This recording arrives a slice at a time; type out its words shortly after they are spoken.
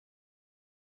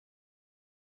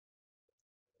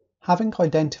Having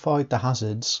identified the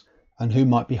hazards and who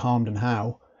might be harmed and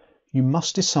how, you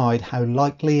must decide how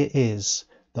likely it is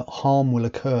that harm will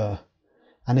occur,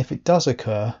 and if it does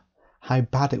occur, how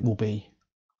bad it will be,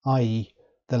 i.e.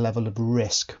 the level of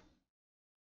risk.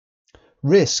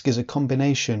 Risk is a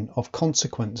combination of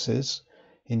consequences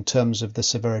in terms of the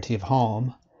severity of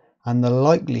harm and the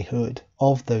likelihood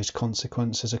of those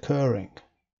consequences occurring.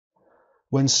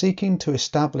 When seeking to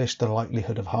establish the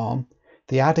likelihood of harm,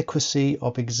 the adequacy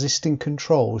of existing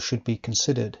controls should be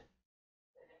considered.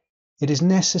 It is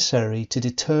necessary to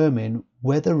determine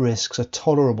whether risks are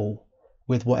tolerable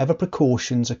with whatever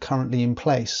precautions are currently in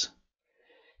place.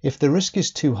 If the risk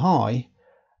is too high,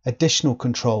 additional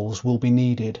controls will be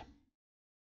needed.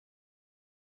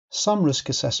 Some risk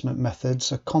assessment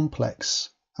methods are complex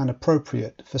and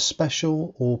appropriate for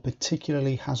special or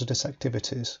particularly hazardous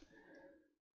activities.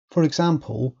 For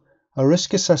example, a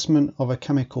risk assessment of a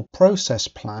chemical process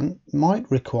plant might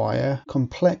require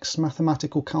complex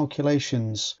mathematical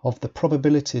calculations of the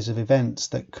probabilities of events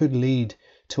that could lead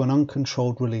to an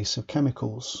uncontrolled release of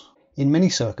chemicals. In many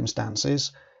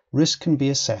circumstances, risk can be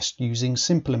assessed using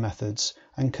simpler methods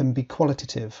and can be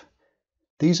qualitative.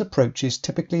 These approaches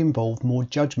typically involve more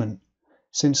judgment,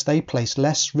 since they place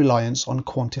less reliance on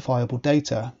quantifiable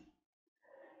data.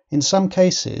 In some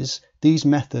cases, these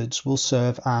methods will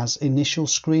serve as initial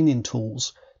screening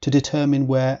tools to determine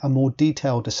where a more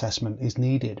detailed assessment is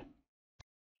needed.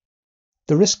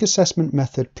 The risk assessment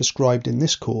method prescribed in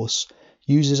this course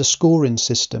uses a scoring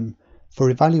system for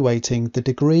evaluating the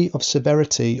degree of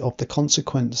severity of the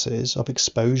consequences of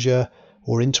exposure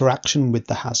or interaction with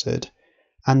the hazard,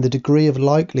 and the degree of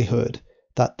likelihood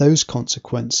that those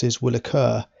consequences will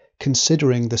occur,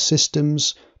 considering the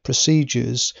systems,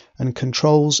 procedures and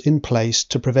controls in place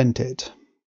to prevent it.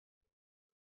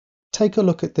 Take a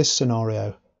look at this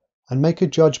scenario and make a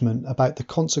judgment about the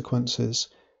consequences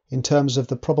in terms of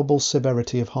the probable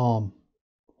severity of harm.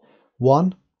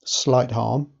 1. Slight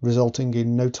harm, resulting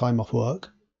in no time off work.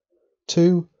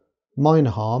 2.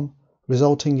 Minor harm,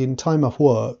 resulting in time off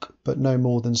work but no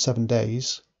more than 7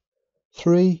 days.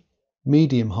 3.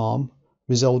 Medium harm,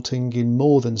 resulting in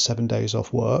more than 7 days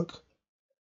off work.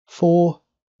 4.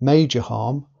 Major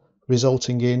harm,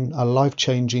 resulting in a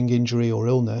life-changing injury or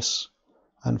illness.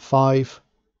 And 5.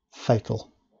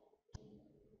 Fatal.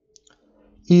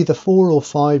 Either 4 or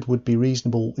 5 would be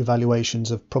reasonable evaluations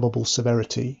of probable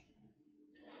severity.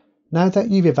 Now that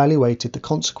you've evaluated the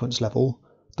consequence level,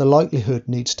 the likelihood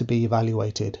needs to be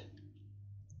evaluated.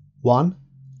 1.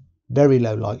 Very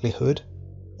low likelihood,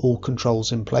 all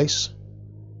controls in place.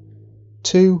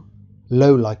 2.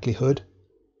 Low likelihood,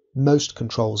 most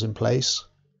controls in place.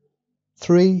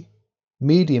 3.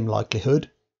 Medium likelihood,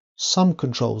 some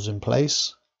controls in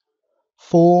place.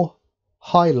 4.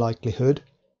 High likelihood,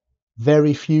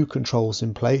 very few controls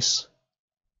in place.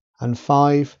 And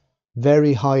 5.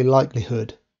 Very high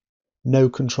likelihood, no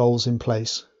controls in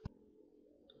place.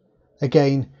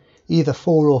 Again, either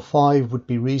 4 or 5 would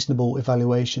be reasonable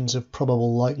evaluations of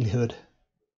probable likelihood.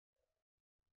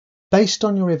 Based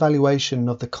on your evaluation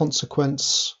of the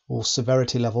consequence or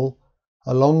severity level,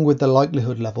 along with the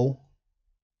likelihood level,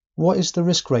 what is the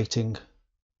risk rating?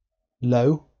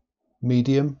 Low,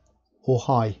 medium, or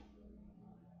high?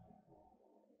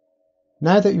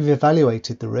 Now that you've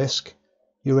evaluated the risk,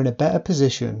 you're in a better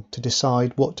position to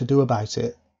decide what to do about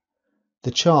it.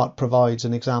 The chart provides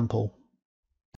an example.